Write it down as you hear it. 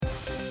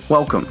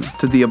Welcome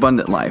to The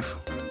Abundant Life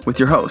with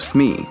your host,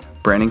 me,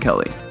 Brandon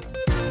Kelly.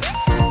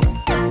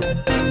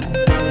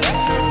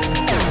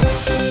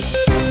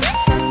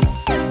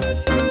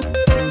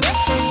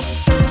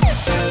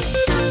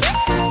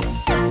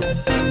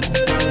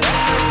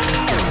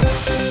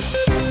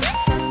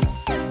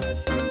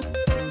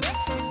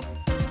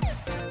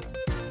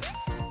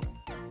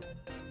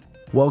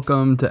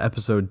 Welcome to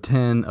episode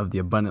 10 of The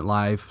Abundant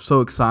Life.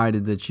 So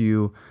excited that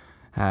you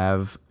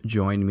have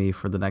joined me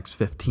for the next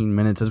 15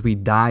 minutes as we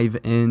dive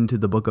into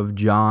the book of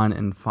John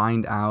and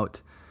find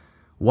out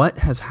what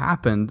has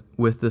happened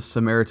with this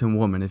Samaritan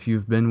woman. If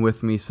you've been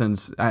with me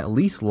since at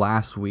least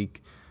last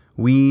week,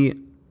 we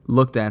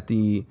looked at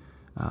the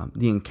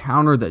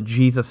encounter that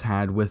Jesus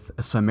had with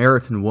a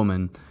Samaritan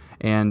woman,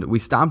 and we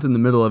stopped in the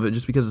middle of it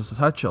just because it's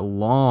such a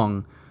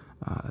long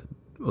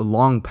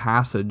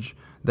passage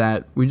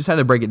that we just had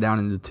to break it down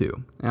into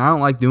two. And I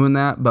don't like doing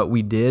that, but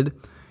we did.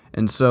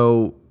 And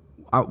so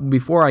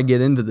before I get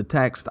into the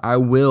text, I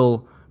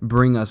will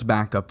bring us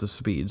back up to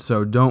speed.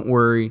 So don't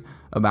worry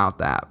about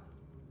that.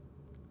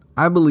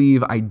 I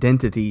believe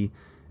identity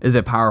is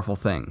a powerful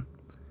thing.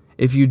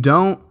 If you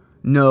don't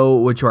know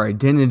what your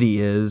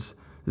identity is,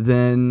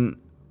 then,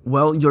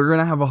 well, you're going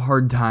to have a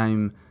hard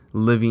time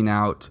living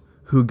out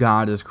who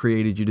God has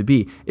created you to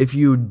be. If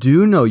you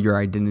do know your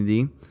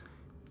identity,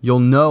 you'll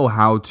know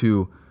how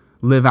to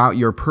live out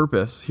your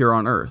purpose here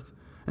on earth.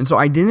 And so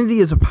identity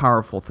is a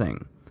powerful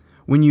thing.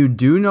 When you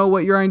do know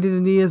what your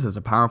identity is, it's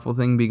a powerful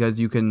thing because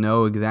you can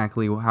know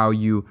exactly how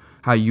you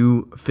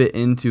fit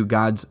into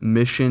God's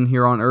mission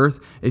here on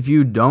earth. If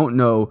you don't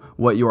know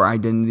what your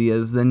identity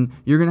is, then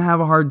you're going to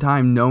have a hard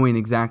time knowing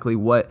exactly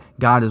what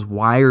God has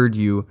wired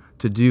you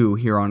to do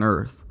here on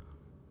earth.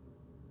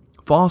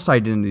 False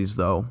identities,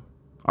 though,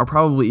 are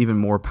probably even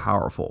more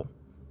powerful.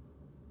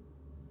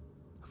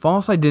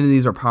 False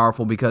identities are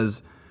powerful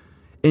because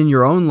in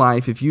your own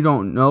life, if you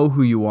don't know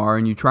who you are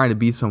and you try to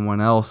be someone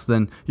else,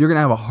 then you're going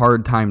to have a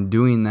hard time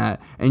doing that.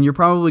 And you're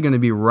probably going to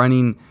be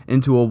running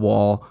into a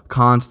wall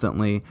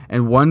constantly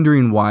and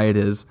wondering why it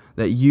is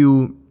that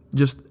you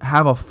just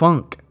have a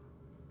funk.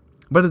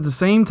 But at the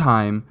same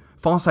time,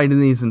 false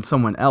identities in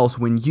someone else,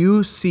 when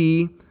you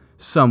see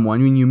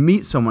someone, when you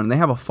meet someone and they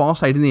have a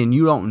false identity and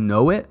you don't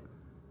know it,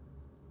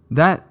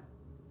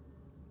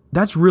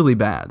 that's really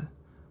bad.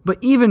 But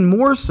even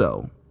more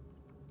so,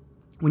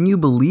 when you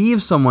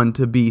believe someone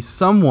to be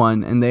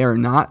someone and they are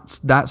not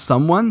that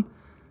someone,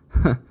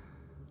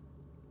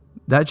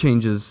 that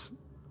changes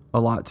a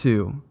lot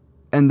too.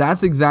 And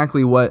that's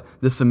exactly what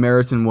the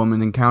Samaritan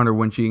woman encountered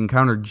when she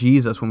encountered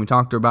Jesus. When we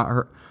talked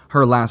about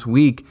her last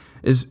week,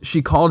 is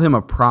she called him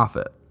a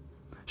prophet.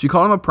 She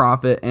called him a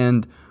prophet,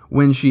 and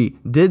when she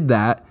did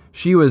that,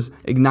 she was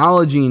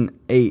acknowledging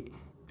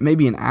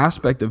maybe an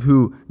aspect of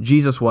who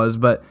Jesus was,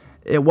 but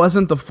it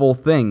wasn't the full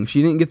thing.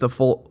 She didn't get the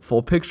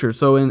full picture.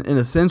 So in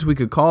a sense, we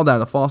could call that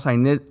a false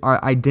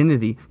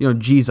identity.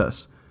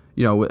 Jesus.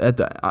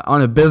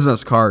 On a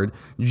business card,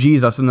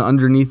 Jesus, and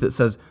underneath it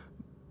says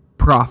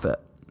prophet.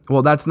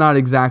 Well, that's not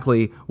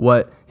exactly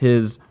what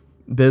his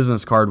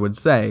business card would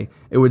say.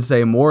 It would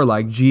say more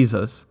like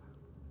Jesus,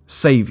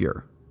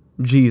 Savior,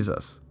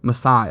 Jesus,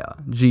 Messiah,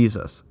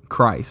 Jesus,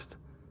 Christ,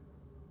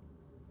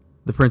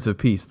 the Prince of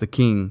Peace, the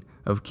King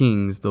of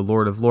Kings, the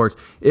Lord of Lords.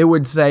 It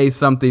would say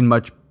something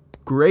much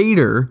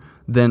greater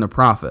than a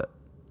prophet.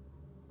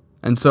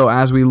 And so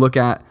as we look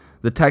at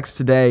the text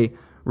today,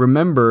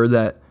 remember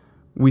that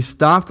we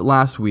stopped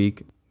last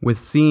week with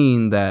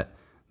seeing that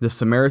the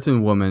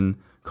Samaritan woman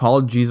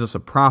called Jesus a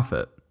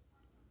prophet.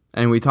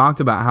 And we talked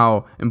about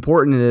how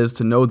important it is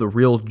to know the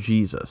real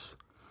Jesus.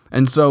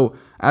 And so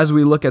as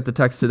we look at the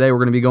text today, we're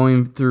going to be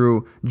going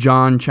through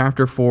John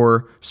chapter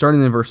 4,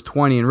 starting in verse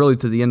 20 and really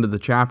to the end of the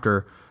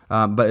chapter.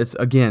 But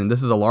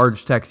this is a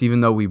large text, even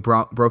though we've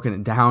broken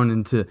it down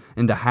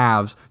into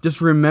halves.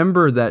 Just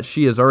remember that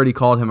she has already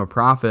called him a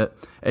prophet,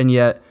 and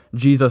yet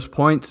Jesus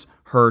points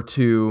her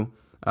to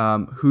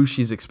who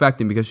she's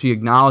expecting, because she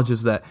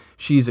acknowledges that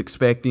she's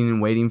expecting and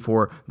waiting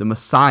for the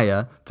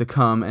Messiah to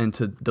come and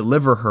to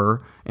deliver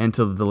her and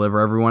to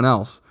deliver everyone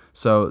else.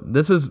 So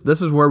this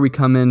is where we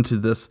come into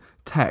this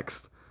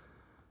text.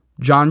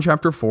 John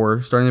chapter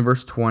 4, starting in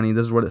verse 20,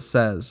 this is what it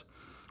says.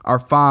 Our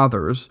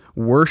fathers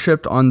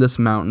worshipped on this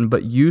mountain,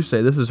 but you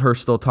say," this is her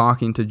still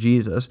talking to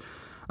Jesus,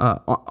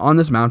 "on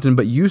this mountain,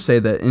 but you say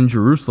that in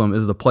Jerusalem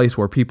is the place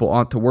where people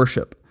ought to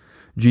worship."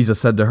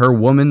 Jesus said to her,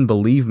 "Woman,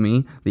 believe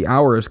me, the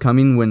hour is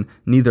coming when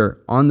neither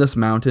on this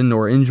mountain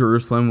nor in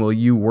Jerusalem will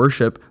you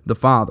worship the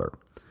Father.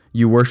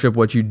 You worship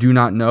what you do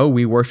not know,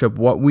 we worship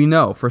what we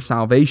know, for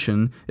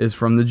salvation is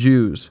from the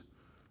Jews.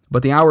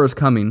 But the hour is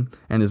coming,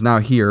 and is now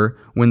here,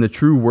 when the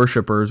true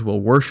worshipers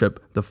will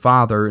worship the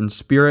Father in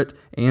spirit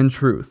and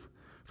truth.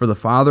 For the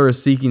Father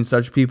is seeking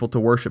such people to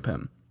worship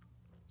him.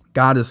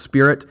 God is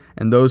spirit,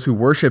 and those who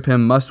worship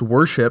him must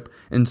worship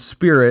in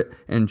spirit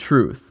and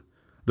truth."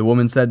 The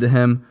woman said to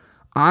him,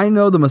 "I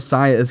know the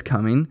Messiah is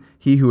coming,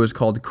 he who is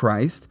called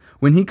Christ.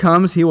 When he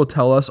comes, he will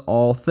tell us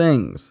all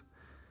things."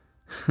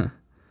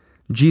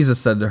 Jesus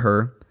said to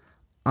her,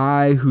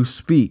 "I who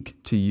speak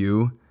to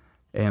you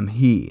am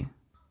he."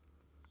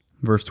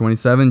 Verse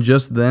 27,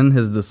 just then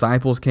his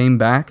disciples came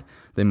back.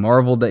 They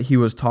marveled that he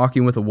was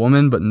talking with a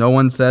woman, but no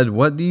one said,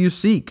 "What do you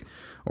seek?"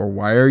 or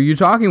 "Why are you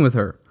talking with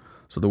her?"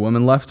 So the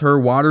woman left her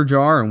water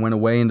jar and went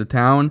away into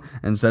town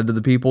and said to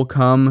the people,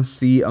 "Come,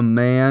 see a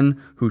man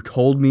who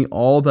told me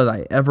all that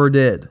I ever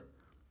did.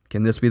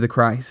 Can this be the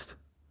Christ?"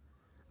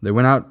 They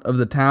went out of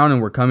the town and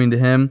were coming to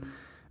him.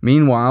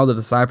 Meanwhile, the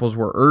disciples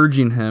were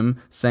urging him,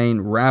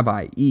 saying,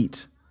 "Rabbi,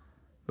 eat."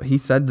 But he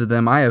said to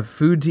them, "I have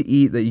food to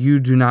eat that you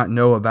do not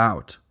know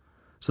about."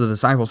 So the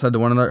disciples said to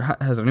one another,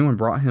 "Has anyone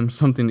brought him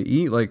something to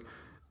eat?" Like,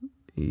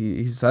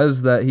 he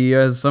says that he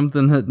has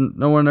something that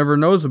no one ever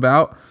knows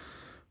about.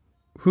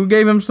 Who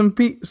gave him some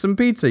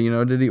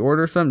pizza? Did he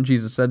order something?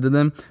 Jesus said to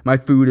them, "My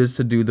food is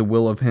to do the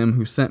will of him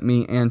who sent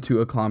me and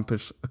to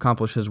accomplish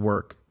his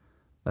work."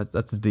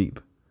 That's deep.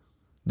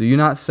 Do you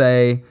not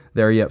say,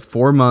 "There are yet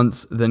 4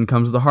 months, then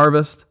comes the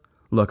harvest"?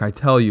 Look, I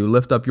tell you,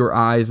 lift up your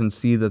eyes and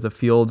see that the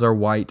fields are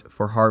white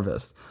for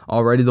harvest.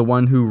 Already the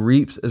one who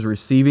reaps is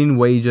receiving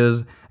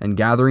wages and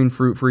gathering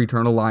fruit for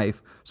eternal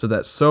life, so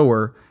that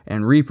sower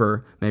and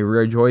reaper may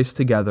rejoice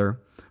together.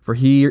 For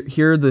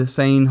here the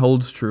saying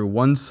holds true,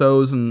 one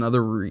sows and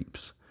another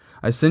reaps.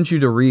 I sent you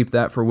to reap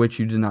that for which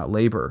you did not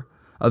labor.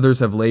 Others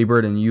have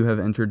labored, and you have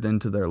entered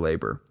into their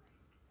labor.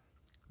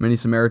 Many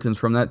Samaritans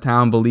from that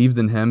town believed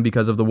in him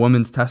because of the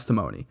woman's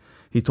testimony.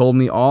 He told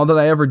me all that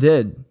I ever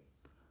did.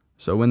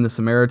 So when the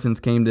Samaritans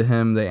came to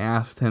him, they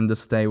asked him to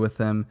stay with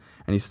them,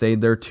 and he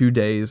stayed there 2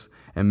 days,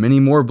 and many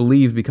more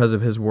believed because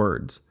of his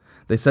words.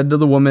 They said to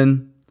the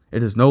woman,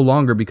 "It is no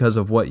longer because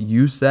of what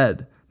you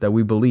said that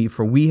we believe,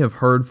 for we have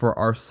heard for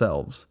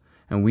ourselves,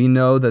 and we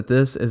know that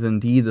this is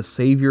indeed the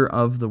Savior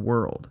of the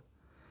world."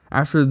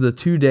 After the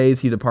 2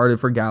 days he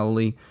departed for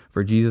Galilee,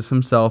 for Jesus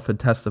himself had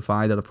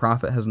testified that a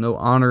prophet has no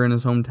honor in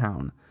his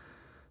hometown.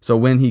 So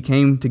when he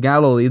came to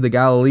Galilee, the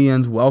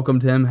Galileans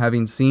welcomed him,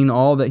 having seen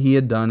all that he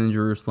had done in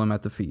Jerusalem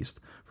at the feast,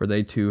 for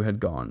they too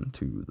had gone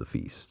to the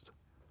feast.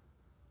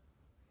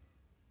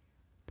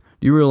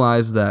 Do you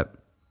realize that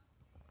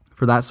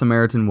for that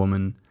Samaritan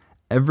woman,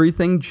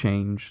 everything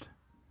changed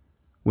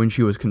when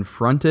she was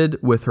confronted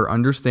with her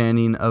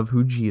understanding of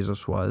who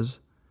Jesus was?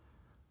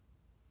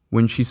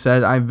 When she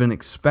said, "I've been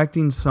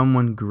expecting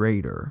someone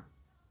greater,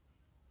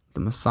 the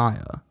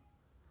Messiah."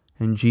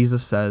 And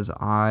Jesus says,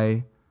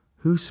 "I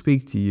who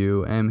speak to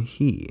you am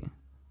he."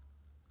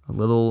 A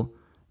little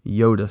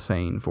Yoda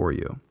saying for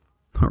you,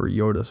 or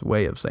Yoda's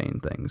way of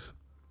saying things.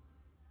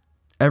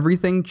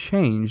 Everything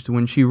changed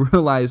when she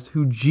realized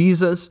who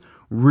Jesus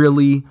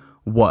really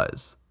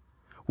was.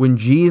 When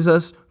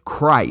Jesus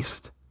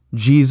Christ,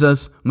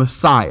 Jesus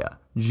Messiah,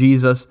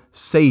 Jesus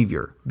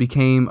Savior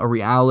became a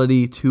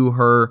reality to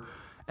her,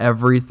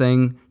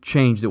 everything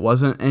changed. It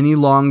wasn't any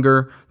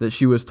longer that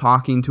she was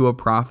talking to a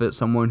prophet,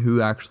 someone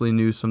who actually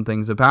knew some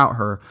things about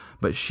her,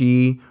 but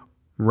she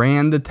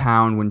ran the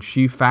town when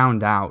she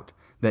found out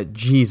that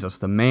Jesus,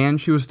 the man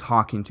she was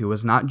talking to,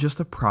 was not just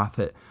a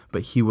prophet,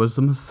 but he was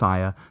the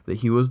Messiah, that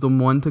he was the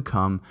one to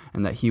come,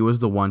 and that he was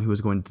the one who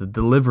was going to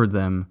deliver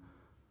them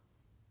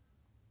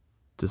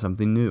to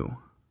something new.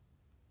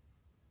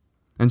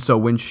 And so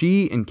when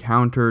she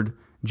encountered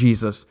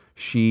Jesus,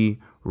 she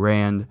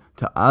ran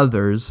to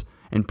others,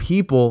 and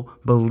people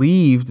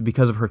believed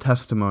because of her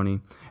testimony.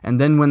 And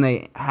then when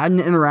they had an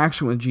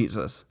interaction with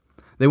Jesus,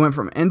 they went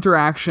from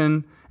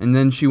interaction, and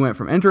then she went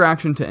from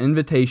interaction to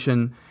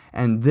invitation,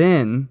 and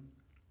then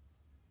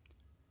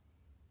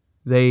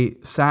they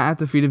sat at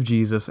the feet of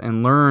Jesus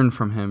and learned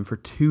from him for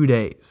 2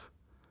 days.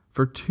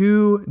 For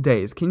 2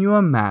 days. Can you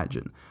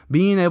imagine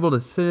being able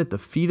to sit at the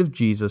feet of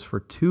Jesus for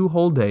 2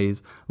 whole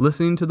days,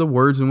 listening to the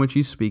words in which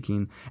he's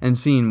speaking, and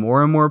seeing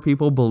more and more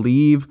people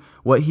believe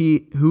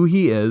who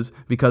he is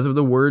because of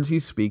the words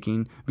he's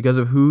speaking, because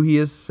of who he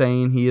is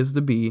saying he is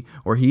to be,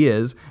 or he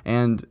is,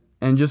 and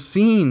just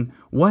seeing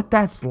what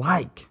that's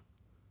like?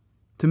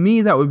 To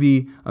me, that would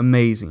be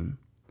amazing.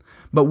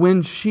 But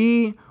when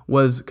she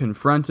was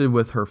confronted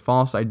with her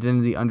false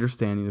identity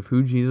understanding of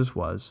who Jesus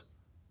was,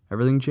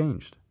 everything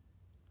changed.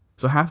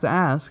 So I have to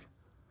ask,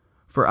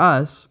 for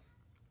us,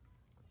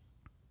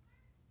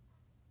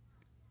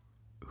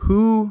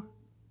 who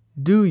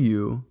do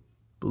you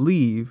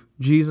believe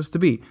Jesus to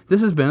be?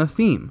 This has been a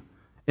theme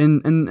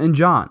in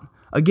John.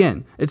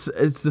 Again, it's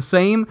the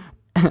same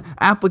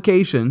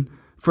application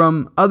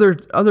from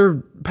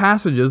other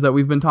passages that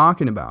we've been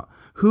talking about.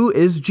 Who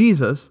is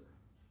Jesus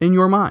in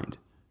your mind?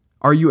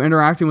 Are you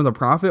interacting with a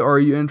prophet, or are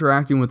you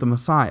interacting with the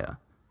Messiah?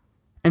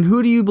 And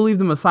who do you believe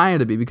the Messiah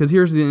to be? Because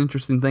here's the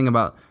interesting thing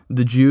about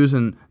the Jews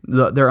and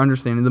their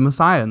understanding of the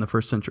Messiah in the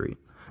first century.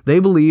 They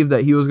believed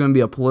that he was going to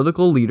be a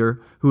political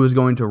leader who was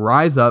going to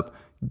rise up,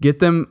 get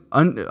them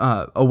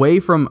away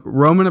from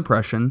Roman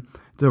oppression,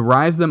 to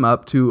rise them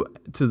up to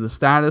the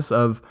status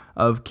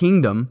of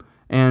kingdom,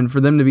 and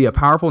for them to be a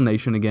powerful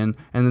nation again.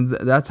 And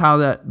that's how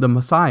the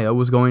Messiah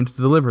was going to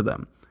deliver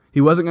them. He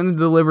wasn't going to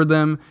deliver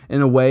them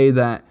in a way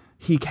that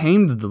he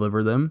came to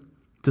deliver them,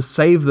 to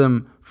save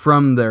them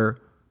from their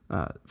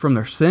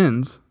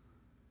sins.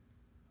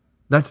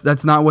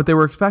 That's not what they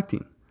were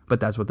expecting, but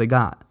that's what they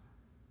got.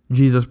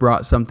 Jesus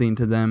brought something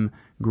to them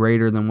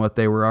greater than what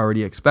they were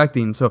already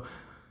expecting. So,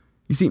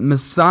 you see,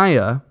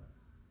 Messiah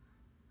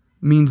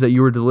means that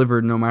you were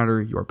delivered no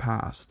matter your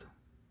past.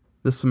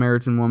 This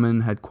Samaritan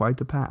woman had quite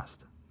a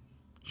past.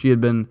 She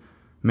had been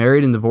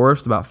married and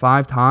divorced about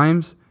 5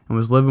 times and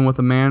was living with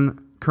a man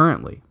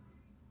currently.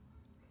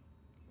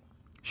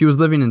 She was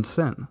living in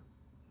sin.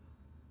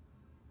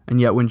 And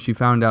yet when she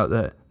found out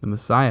that the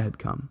Messiah had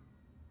come,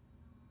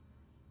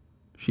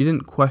 she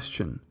didn't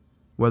question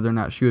whether or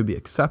not she would be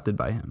accepted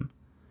by him.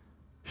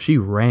 She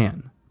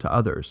ran to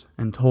others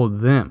and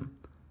told them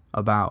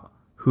about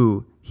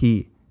who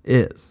he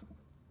is.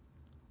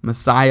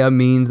 Messiah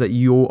means that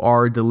you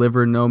are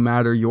delivered no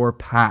matter your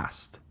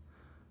past.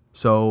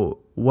 So,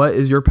 what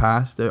is your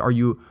past?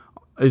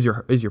 Is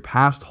your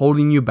past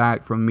holding you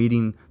back from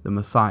meeting the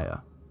Messiah?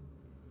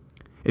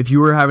 If you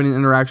were having an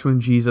interaction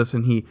with Jesus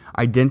and he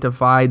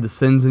identified the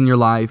sins in your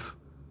life,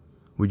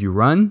 would you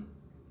run?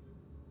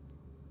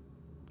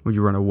 Would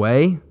you run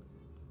away?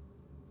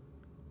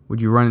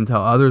 Would you run and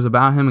tell others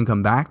about him and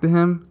come back to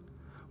him?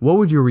 What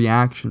would your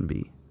reaction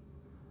be?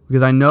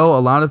 Because I know a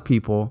lot of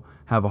people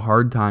have a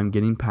hard time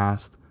getting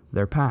past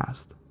their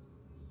past.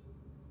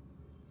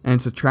 And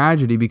it's a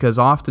tragedy because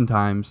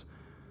oftentimes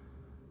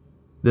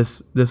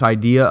this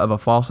idea of a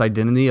false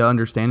identity, an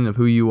understanding of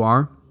who you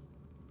are,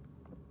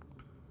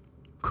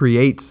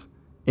 creates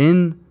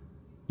in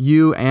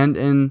you and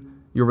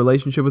in your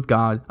relationship with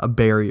God a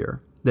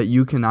barrier that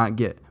you cannot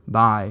get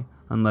by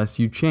unless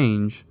you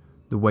change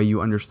the way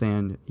you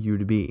understand you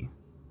to be.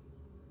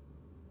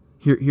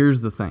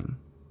 Here's the thing.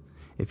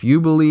 If you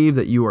believe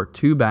that you are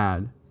too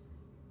bad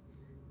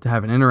to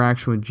have an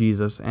interaction with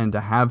Jesus and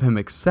to have him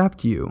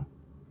accept you,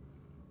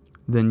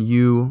 then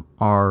you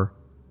are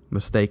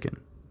mistaken.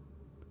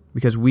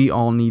 Because we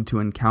all need to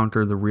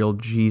encounter the real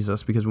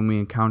Jesus. Because when we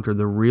encounter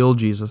the real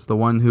Jesus, the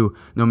one who,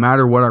 no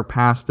matter what our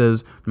past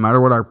is, no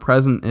matter what our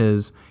present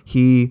is,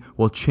 he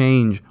will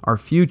change our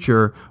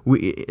future.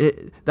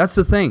 That's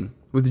the thing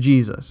with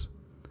Jesus.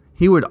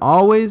 He would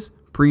always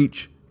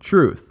preach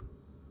truth,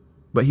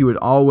 but he would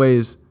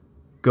always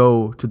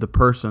go to the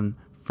person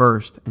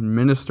first and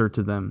minister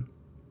to them.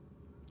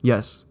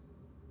 Yes,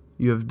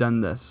 you have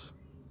done this.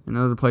 In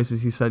other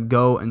places, he said,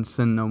 go and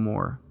sin no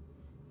more.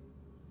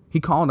 He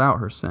called out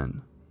her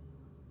sin,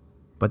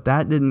 but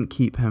that didn't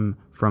keep him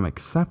from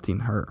accepting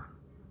her.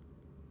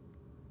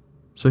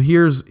 So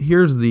here's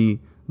the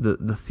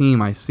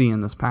theme I see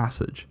in this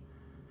passage.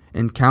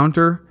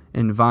 Encounter,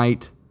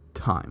 invite,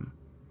 time.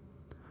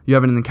 You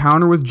have an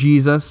encounter with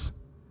Jesus.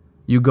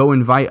 You go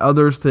invite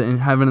others to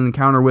have an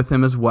encounter with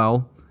him as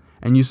well.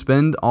 And you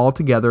spend all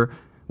together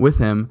with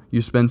him.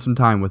 You spend some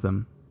time with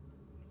him.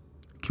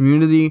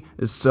 Community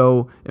is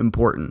so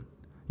important.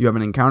 You have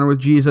an encounter with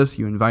Jesus,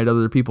 you invite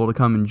other people to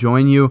come and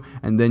join you,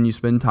 and then you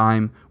spend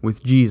time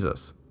with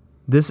Jesus.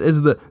 This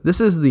is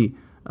the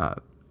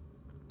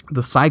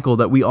cycle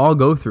that we all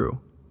go through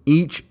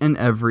each and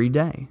every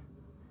day.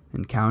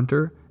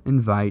 Encounter,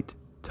 invite,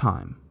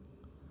 time.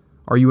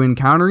 Are you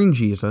encountering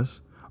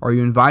Jesus? Are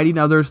you inviting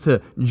others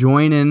to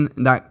join in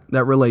that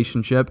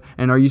relationship?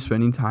 And are you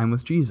spending time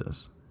with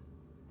Jesus?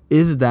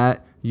 Is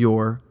that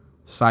your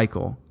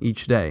cycle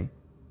each day?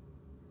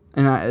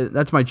 And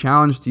that's my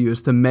challenge to you,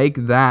 is to make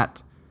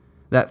that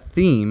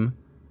theme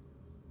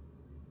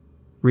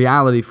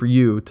reality for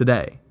you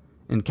today.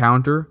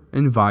 Encounter,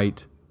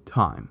 invite,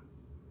 time.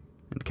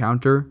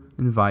 Encounter,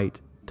 invite,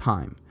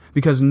 time.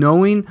 Because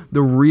knowing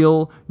the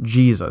real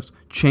Jesus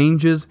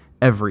changes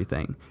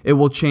everything. It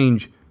will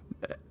change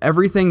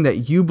everything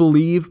that you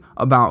believe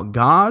about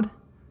God.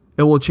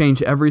 It will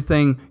change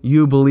everything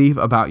you believe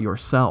about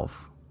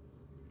yourself.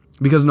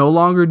 Because no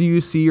longer do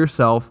you see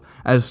yourself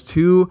as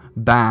too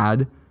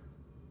bad,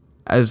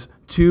 as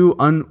too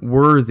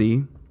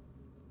unworthy.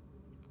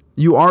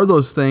 You are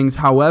those things.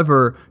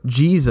 However,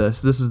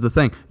 Jesus, this is the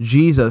thing,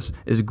 Jesus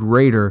is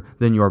greater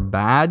than your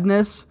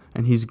badness,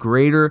 and he's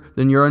greater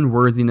than your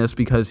unworthiness,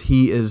 because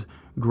he is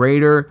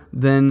greater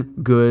than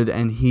good,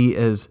 and he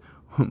is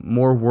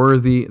more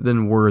worthy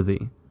than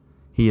worthy.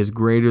 He is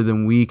greater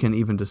than we can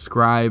even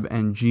describe,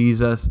 and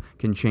Jesus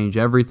can change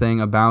everything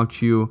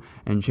about you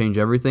and change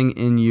everything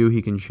in you.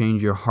 He can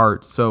change your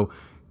heart. So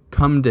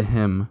come to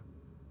him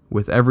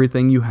with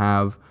everything you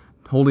have,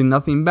 holding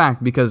nothing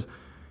back, because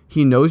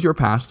he knows your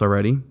past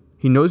already.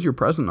 He knows your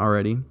present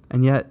already.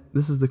 And yet,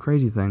 this is the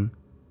crazy thing.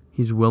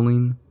 He's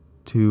willing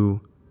to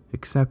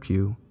accept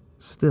you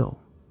still.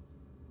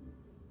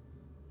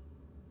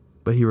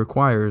 But he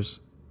requires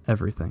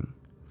everything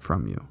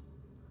from you.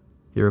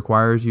 He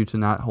requires you to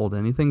not hold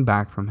anything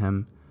back from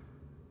him,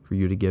 for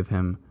you to give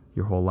him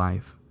your whole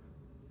life.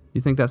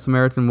 You think that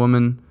Samaritan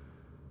woman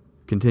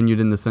continued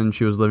in the sin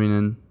she was living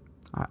in?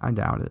 I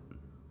doubt it.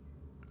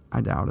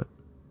 I doubt it.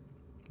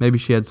 Maybe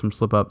she had some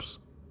slip-ups.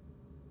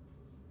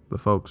 But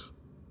folks,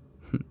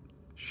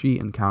 she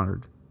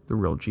encountered the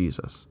real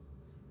Jesus.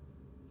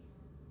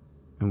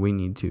 And we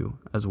need to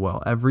as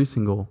well, every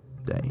single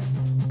day.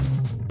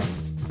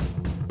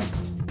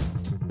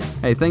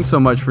 Hey, thanks so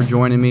much for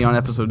joining me on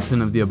episode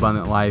 10 of The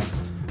Abundant Life.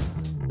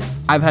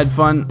 I've had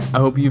fun. I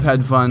hope you've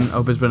had fun. I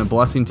hope it's been a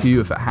blessing to you.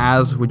 If it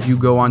has, would you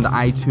go on to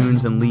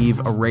iTunes and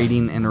leave a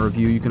rating and a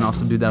review? You can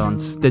also do that on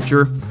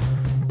Stitcher.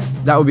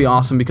 That would be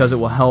awesome because it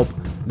will help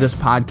this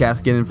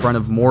podcast get in front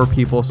of more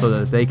people so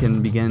that they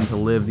can begin to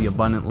live the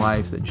abundant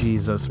life that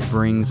Jesus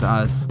brings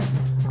us.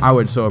 I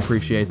would so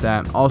appreciate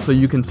that. Also,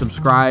 you can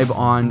subscribe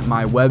on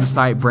my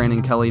website,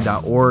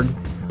 brandonkelly.org.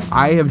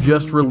 I have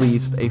just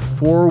released a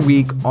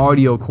 4-week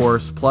audio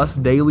course plus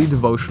daily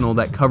devotional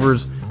that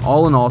covers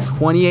all in all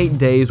 28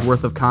 days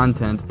worth of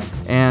content,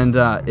 and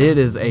it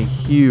is a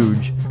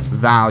huge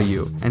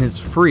value, and it's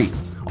free.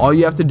 All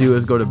you have to do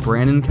is go to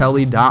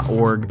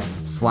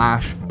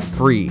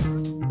brandonkelly.org/free,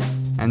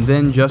 and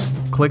then just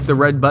click the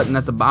red button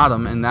at the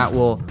bottom, and that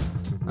will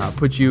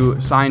put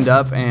you signed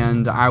up,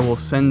 and I will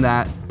send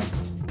that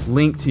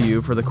link to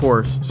you for the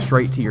course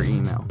straight to your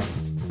email.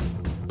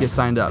 Get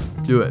signed up.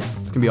 Do it.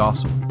 It's going to be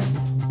awesome.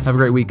 Have a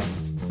great week.